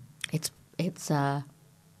entertainment? It's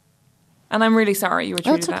and I'm really sorry you were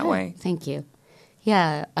treated that way. Thank you.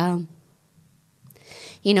 Yeah.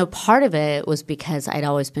 Part of it was because I'd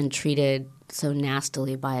always been treated so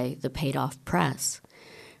nastily by the paid-off press.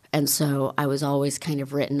 And so I was always kind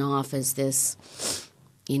of written off as this,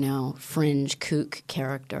 fringe kook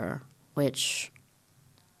character, which,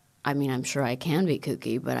 I'm sure I can be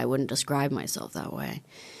kooky, but I wouldn't describe myself that way.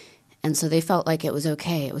 And so they felt like it was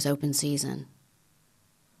okay. It was open season.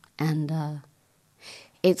 And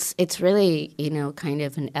it's really, kind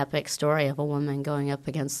of an epic story of a woman going up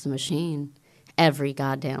against the machine every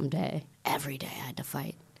goddamn day. Every day I had to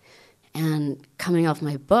fight. And coming off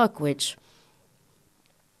my book, which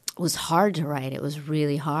was hard to write. It was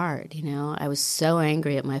really hard, I was so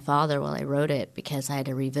angry at my father while I wrote it because I had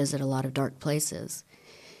to revisit a lot of dark places.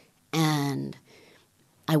 And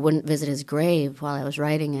I wouldn't visit his grave while I was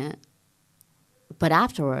writing it. But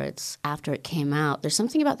afterwards, after it came out, there's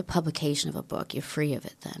something about the publication of a book. You're free of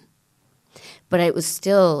it then. But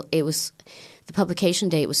the publication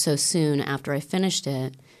date was so soon after I finished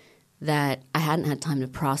it that I hadn't had time to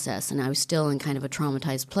process, and I was still in kind of a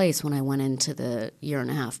traumatized place when I went into the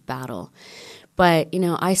year-and-a-half battle. But,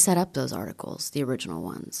 I set up those articles, the original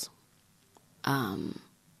ones. The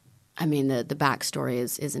backstory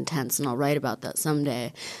is intense, and I'll write about that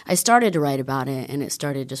someday. I started to write about it, and it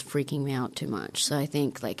started just freaking me out too much. So I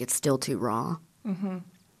think, it's still too raw. Mm-hmm.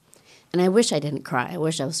 And I wish I didn't cry. I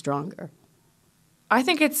wish I was stronger. I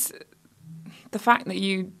think it's the fact that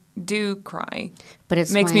you do cry but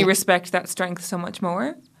it makes me respect that strength so much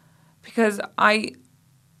more. Because I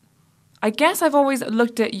guess I've always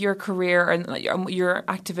looked at your career and your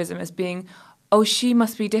activism as being, oh, she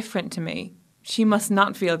must be different to me. She must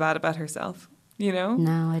not feel bad about herself,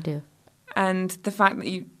 No, I do. And the fact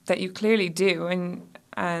that you clearly do,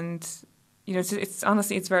 and it's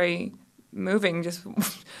honestly, it's very moving. Just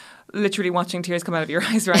literally watching tears come out of your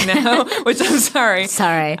eyes right now, which I'm sorry.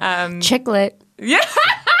 Sorry. Chicklet. Yeah.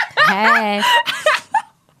 Hey.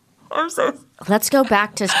 I'm so. Let's go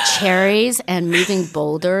back to cherries and moving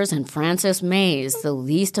boulders and Frances Mays, the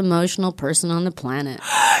least emotional person on the planet.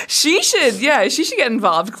 She should get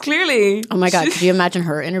involved, clearly. Oh my God, could you imagine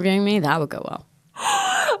her interviewing me? That would go well.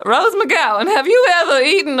 Rose McGowan, have you ever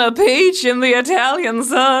eaten a peach in the Italian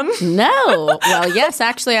sun? No. Well, yes,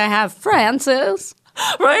 actually I have. Frances.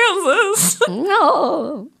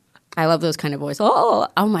 No. I love those kind of voices. Oh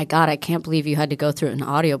my God, I can't believe you had to go through an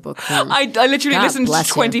audiobook form. I literally God listened to bless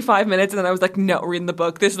 25 minutes and then I was like, no, reading the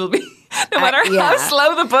book. This will be... No matter how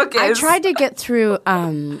slow the book is. I tried to get through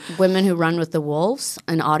Women Who Run with the Wolves,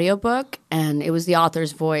 an audiobook, and it was the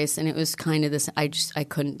author's voice, and it was kind of this. I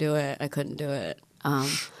couldn't do it.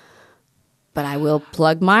 But I will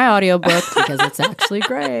plug my audiobook because it's actually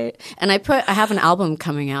great. And I have an album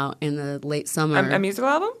coming out in the late summer. A musical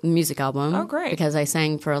album? Music album. Oh, great. Because I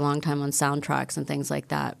sang for a long time on soundtracks and things like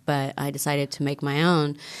that. But I decided to make my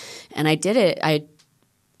own. And I did it. I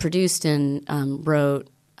produced and wrote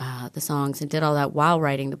the songs and did all that while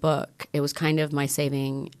writing the book. It was kind of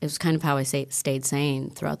how I stayed sane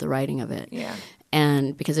throughout the writing of it. Yeah.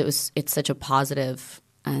 And because it's such a positive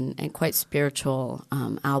and quite spiritual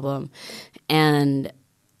album. And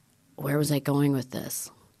where was I going with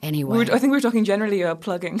this? Anyway. I think we were talking generally about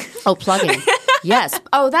plugging. Oh, plugging. Yes.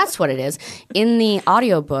 Oh, that's what it is. In the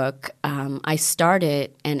audiobook, I start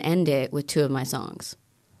it and end it with 2 of my songs.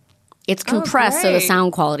 It's compressed, so the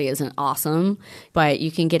sound quality isn't awesome, but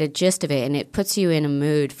you can get a gist of it, and it puts you in a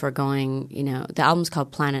mood for going, the album's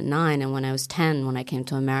called Planet Nine, and when I was 10, when I came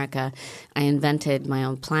to America, I invented my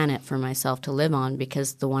own planet for myself to live on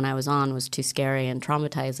because the one I was on was too scary and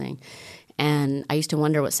traumatizing. And I used to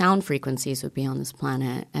wonder what sound frequencies would be on this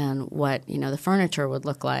planet and what, the furniture would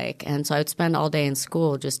look like. And so I would spend all day in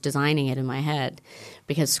school just designing it in my head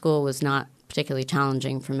because school was not particularly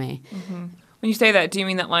challenging for me. Mm-hmm. When you say that, do you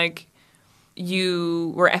mean that,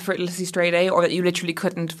 you were effortlessly straight A, or that you literally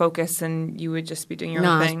couldn't focus and you would just be doing your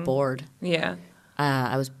own thing? No, I was bored. Yeah.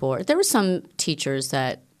 I was bored. There were some teachers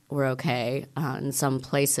that were okay in some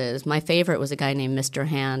places. My favorite was a guy named Mr.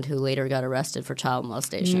 Hand who later got arrested for child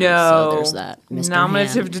molestation. No. So there's that. Mr.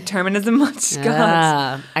 Nominative Hand. determinism.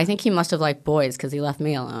 God. I think he must have liked boys because he left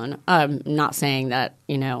me alone. I'm not saying that,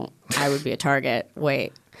 I would be a target.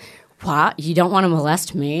 Wait. What? You don't want to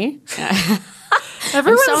molest me?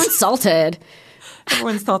 I'm so insulted.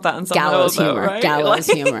 Everyone's thought that in some gallows level, humor, right? Gallows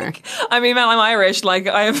humor. I mean, I'm Irish. My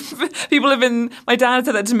dad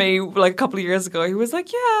said that to me a couple of years ago. He was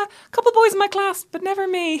like, "Yeah, a couple of boys in my class, but never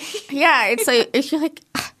me." Yeah, it's like if you're like,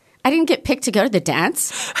 I didn't get picked to go to the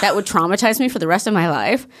dance. That would traumatize me for the rest of my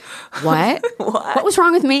life. What? What was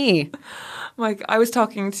wrong with me? I was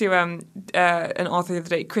talking to an author the other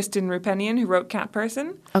day, Kristen Rupenian, who wrote Cat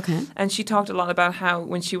Person. Okay. And she talked a lot about how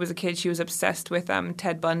when she was a kid, she was obsessed with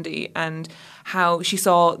Ted Bundy and how she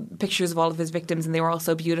saw pictures of all of his victims and they were all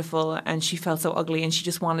so beautiful and she felt so ugly and she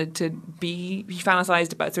just wanted to she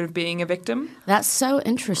fantasized about sort of being a victim. That's so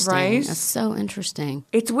interesting. Right? That's so interesting.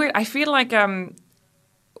 It's weird. I feel like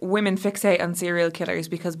women fixate on serial killers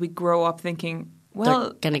because we grow up thinking, well,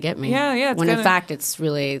 they're going to get me. Yeah. When in fact, it's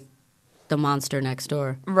really the monster next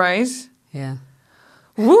door. Right. Yeah.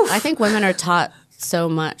 Woof. I think women are taught so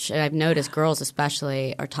much, and I've noticed girls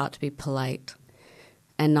especially are taught to be polite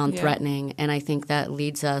and non-threatening. Yeah. And I think that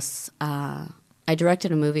leads us I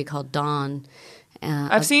directed a movie called Dawn.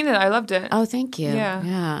 I've seen it. I loved it. Oh, thank you.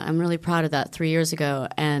 Yeah. I'm really proud of that 3 years ago.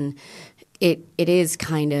 And it is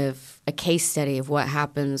kind of a case study of what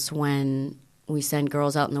happens when we send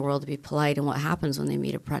girls out in the world to be polite and what happens when they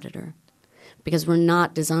meet a predator. Because we're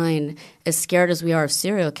not designed, as scared as we are of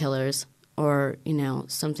serial killers or,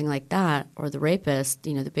 something like that, or the rapist,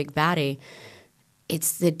 the big baddie,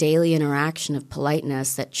 it's the daily interaction of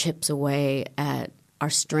politeness that chips away at our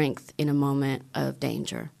strength in a moment of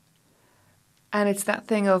danger. And it's that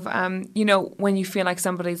thing of, when you feel like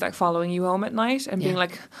somebody's following you home at night and being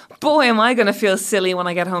like, boy, am I going to feel silly when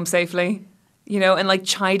I get home safely, and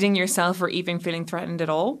chiding yourself for even feeling threatened at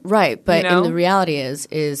all. Right. But and the reality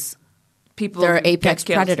is people there are apex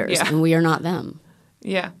predators and we are not them.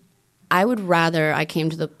 Yeah. I came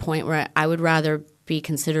to the point where I would rather be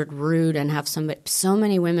considered rude and have so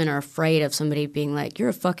many women are afraid of somebody being like, you're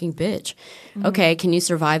a fucking bitch. Mm-hmm. Okay, can you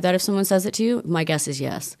survive that if someone says it to you? My guess is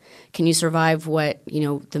yes. Can you survive what,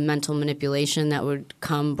 the mental manipulation that would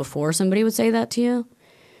come before somebody would say that to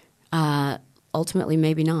you? Ultimately,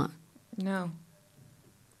 maybe not. No.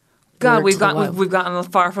 God, we've gotten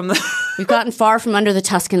far from the... We've gotten far from under the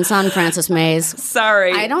Tuscan sun, Frances Mays.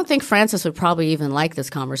 Sorry. I don't think Frances would probably even like this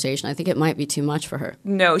conversation. I think it might be too much for her.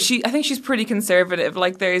 No, I think she's pretty conservative.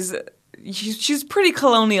 She's a pretty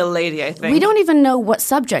colonial lady, I think. We don't even know what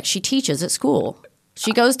subject she teaches at school.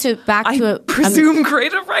 She goes I presume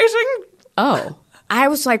creative writing? Oh. I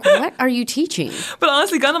was like, what are you teaching? But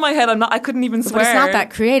honestly, gun on my head, I couldn't even swear. But it's not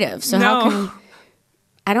that creative. So no. How can...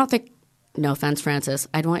 I don't think... No offense, Frances.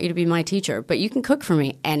 I'd want you to be my teacher, but you can cook for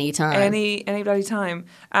me anytime. Any bloody time.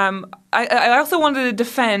 I also wanted to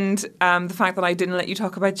defend the fact that I didn't let you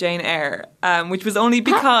talk about Jane Eyre, which was only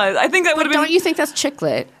because I think that would have been... Don't you think that's chick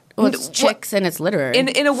lit? Well, it's chicks and it's literary.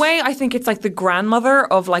 In a way, I think it's like the grandmother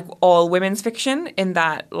of like all women's fiction. In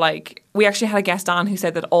that, like, we actually had a guest on who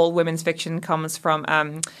said that all women's fiction comes from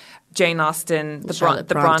Jane Austen, the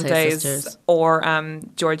Bronte Brontes, sisters. or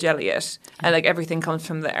George Eliot, and like everything comes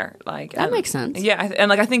from there. Like That makes sense. Yeah, and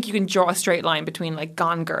like I think you can draw a straight line between like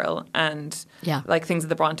Gone Girl and like things that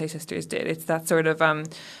the Bronte sisters did. It's that sort of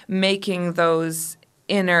making those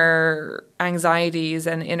inner anxieties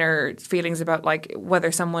and inner feelings about like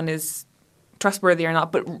whether someone is trustworthy or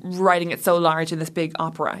not, but writing it so large in this big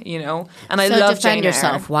opera, you know. And I love defend Jane Eyre.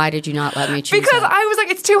 yourself. Why did you not let me choose? Because that? I was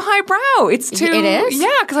like, it's too highbrow. It's too. It is? Yeah,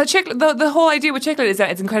 because the whole idea with Chicklet is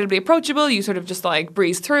that it's incredibly approachable. You sort of just like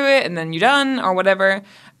breeze through it and then you're done or whatever.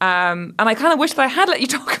 And I kind of wish that I had let you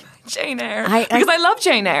talk about Jane Eyre because I love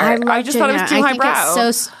Jane Eyre. I just thought it was too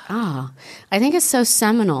highbrow. I think it's so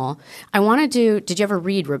seminal. I want to do. Did you ever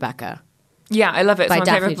read Rebecca? Yeah, I love it. It's By one of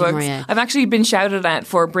my Daphne favorite du books. Maurier. I've actually been shouted at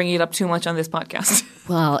for bringing it up too much on this podcast.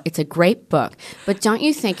 Well, it's a great book. But don't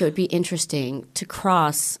you think it would be interesting to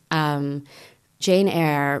cross Jane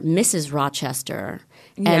Eyre, Mrs. Rochester,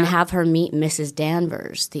 and have her meet Mrs.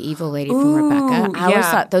 Danvers, the evil lady from Rebecca? I always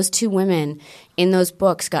thought those two women in those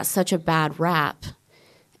books got such a bad rap.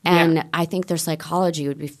 And I think their psychology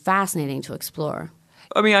would be fascinating to explore.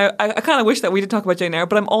 I mean, I kind of wish that we did talk about Jane Eyre,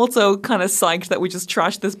 but I'm also kind of psyched that we just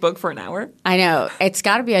trashed this book for an hour. I know. It's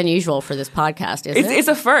got to be unusual for this podcast, isn't it? It's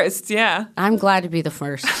a first, yeah. I'm glad to be the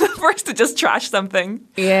first. First to just trash something.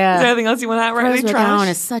 Yeah. Is there anything else you want to outrightly Rose trash? McGowan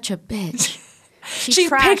is such a bitch. She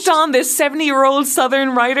picked on this 70-year-old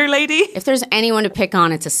Southern writer lady. If there's anyone to pick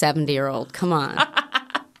on, it's a 70-year-old. Come on.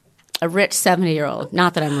 A rich 70-year-old.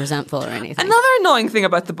 Not that I'm resentful or anything. Another annoying thing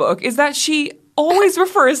about the book is that she always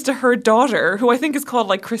refers to her daughter, who I think is called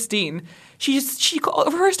like Christine. She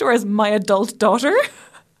refers to her as my adult daughter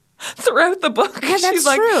throughout the book. Yeah, that's She's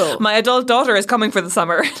like, true. my adult daughter is coming for the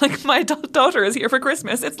summer. Like, my adult daughter is here for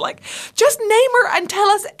Christmas. It's like, just name her and tell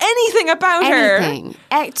us anything about her. Anything.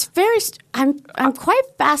 It's very. I'm quite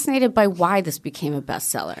fascinated by why this became a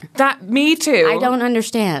bestseller. Me too. I don't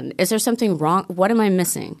understand. Is there something wrong? What am I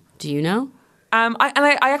missing? Do you know?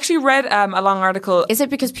 I actually read a long article. Is it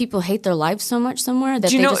because people hate their lives so much somewhere that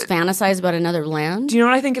they just fantasize about another land? Do you know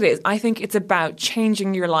what I think it is? I think it's about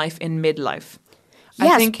changing your life in midlife.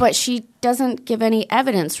 Yes, but she doesn't give any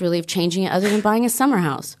evidence really of changing it other than buying a summer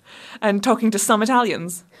house. And talking to some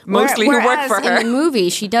Italians, mostly who work for her. In the movie,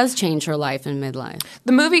 she does change her life in midlife.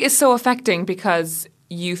 The movie is so affecting because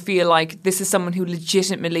you feel like this is someone who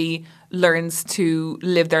legitimately learns to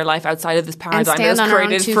live their life outside of this paradigm that's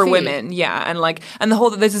created for women. Yeah, and the whole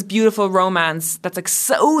there's this beautiful romance that's like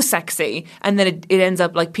so sexy, and then it ends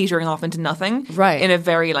up like petering off into nothing, right? In a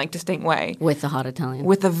very like distinct way. With the hot Italian.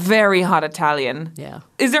 With a very hot Italian. Yeah.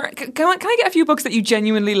 Is there? Can I get a few books that you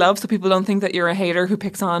genuinely love, so people don't think that you're a hater who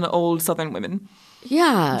picks on old Southern women?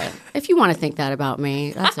 Yeah, if you want to think that about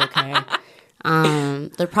me, that's okay.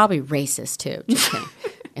 They're probably racist too. Just kidding.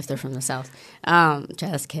 If they're from the South.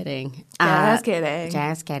 Just kidding. Just kidding.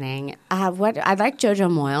 Just kidding. I like JoJo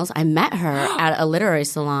Moyles. I met her at a literary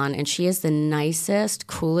salon, and she is the nicest,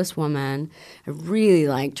 coolest woman. I really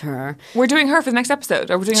liked her. We're doing her for the next episode.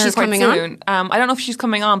 Or we're doing her quite coming soon. I don't know if she's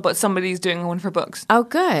coming on, but somebody's doing one of her books. Oh,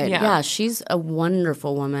 good. Yeah, she's a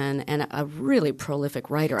wonderful woman and a really prolific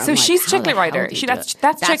writer. So she's Chicklet writer. That's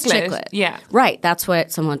Chicklet. Yeah. Right. That's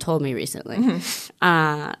what someone told me recently.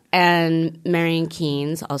 Mm-hmm. And Marion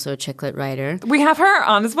Keynes, also a Chicklet writer. We have her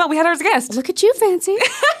on as well. We had her as a guest. Look at you, Fancy.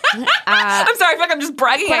 I'm sorry, I feel like I'm just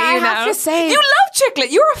bragging at you now. I have to say, you love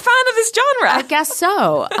Chicklet. You're a fan of this genre. I guess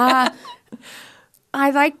so.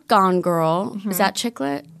 I like Gone Girl. Mm-hmm. Is that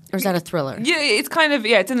Chicklet or is that a thriller? Yeah, it's kind of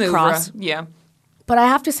it's in the cross. Yeah, but I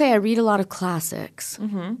have to say I read a lot of classics,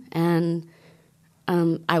 and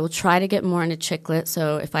I will try to get more into Chicklet.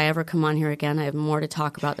 So if I ever come on here again, I have more to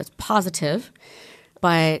talk about that's positive.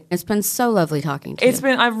 But it's been so lovely talking to you.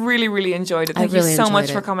 I've really, really enjoyed it. Thank you so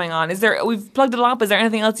much for coming on. We've plugged it up. Is there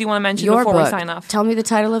anything else you want to mention before we sign off? Tell me the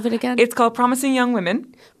title of it again. It's called Promising Young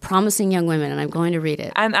Women. Promising Young Women, and I'm going to read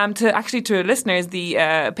it. And to listeners,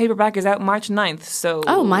 the paperback is out March 9th. So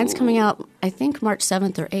mine's coming out, I think, March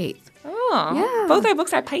 7th or 8th. Oh, yeah. Both our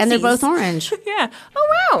books are Pisces. And they're both orange. Yeah.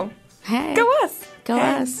 Oh, wow. Hey. Go us. Go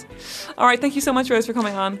us. All right. Thank you so much, Rose, for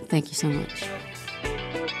coming on. Thank you so much.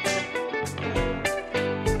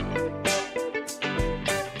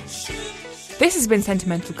 This has been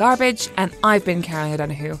Sentimental Garbage, and I've been Caroline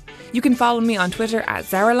O'Donoghue. You can follow me on Twitter at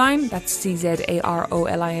Zaraline, that's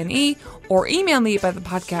CZAROLINE, or email me about the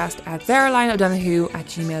podcast at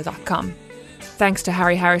zaralineodonoghue@gmail.com. Thanks to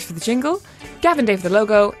Harry Harris for the jingle, Gavin Day for the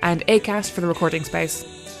logo, and Acast for the recording space.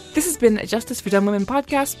 This has been a Justice for Dumb Women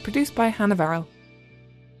podcast produced by Hannah Varrell.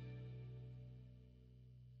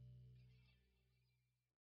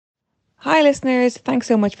 Hi listeners, thanks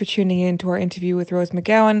so much for tuning in to our interview with Rose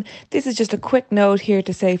McGowan. This is just a quick note here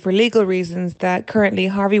to say for legal reasons that currently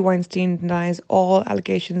Harvey Weinstein denies all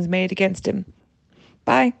allegations made against him.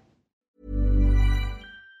 Bye.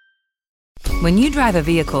 When you drive a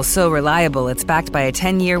vehicle so reliable it's backed by a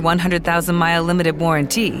 10-year, 100,000-mile limited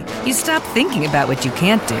warranty, you stop thinking about what you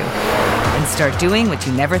can't do and start doing what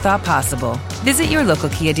you never thought possible. Visit your local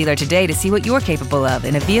Kia dealer today to see what you're capable of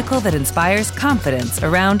in a vehicle that inspires confidence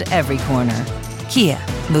around every corner. Kia,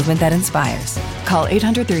 movement that inspires. Call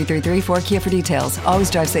 800-333-4KIA for details. Always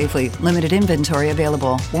drive safely. Limited inventory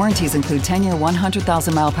available. Warranties include 10-year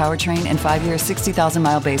 100,000-mile powertrain and 5-year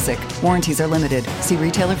 60,000-mile basic. Warranties are limited. See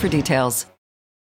retailer for details.